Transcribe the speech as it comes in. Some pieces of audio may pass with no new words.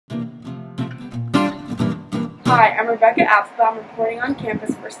Hi, I'm Rebecca Applebaum, reporting on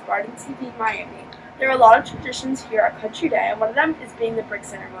campus for Spartan TV Miami. There are a lot of traditions here at Country Day, and one of them is being the brick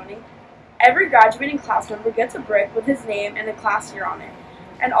ceremony. Every graduating class member gets a brick with his name and the class year on it,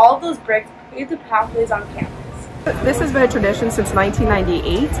 and all of those bricks pave the pathways on campus. This has been a tradition since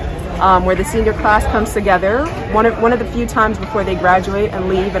 1998, where the senior class comes together one of the few times before they graduate and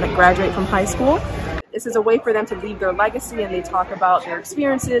leave and graduate from high school. This is a way for them to leave their legacy, and they talk about their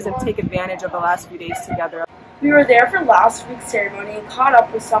experiences and take advantage of the last few days together. We were there for last week's ceremony and caught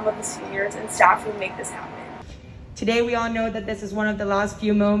up with some of the seniors and staff who make this happen. Today we all know that this is one of the last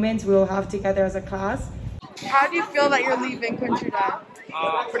few moments we will have together as a class. How do you feel that you're leaving Country Day?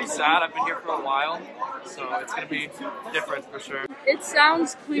 Pretty sad. I've been here for a while, so it's going to be different for sure. It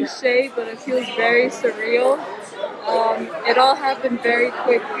sounds cliche, but it feels very surreal. It all happened very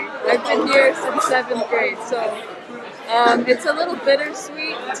quickly. I've been here since 7th grade, so it's a little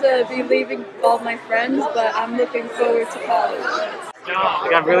bittersweet to be leaving all my friends, but I'm looking forward to college.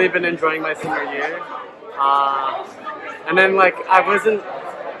 I've really been enjoying my senior year, and then I wasn't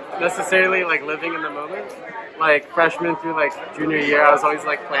necessarily living in the moment. Freshman through junior year, I was always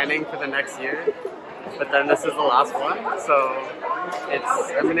planning for the next year, but then this is the last one, so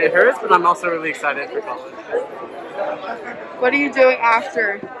it hurts, but I'm also really excited for college. What are you doing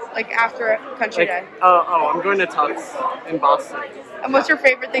after Country Day? I'm going to Tufts in Boston. And what's your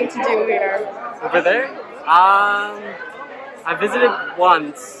favorite thing to do here? Over there? I visited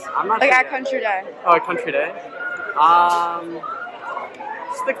once. I'm not sure at yet. Country Day? Oh, at Country Day?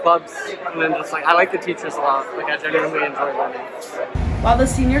 Just the clubs, and then I like the teachers a lot. I genuinely enjoy learning. While the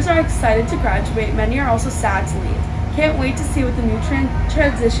seniors are excited to graduate, many are also sad to leave. Can't wait to see what the new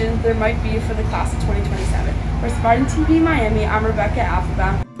transitions there might be for the class of 2027. For Spartan TV Miami, I'm Rebecca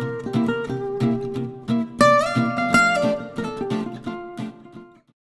Applebaum.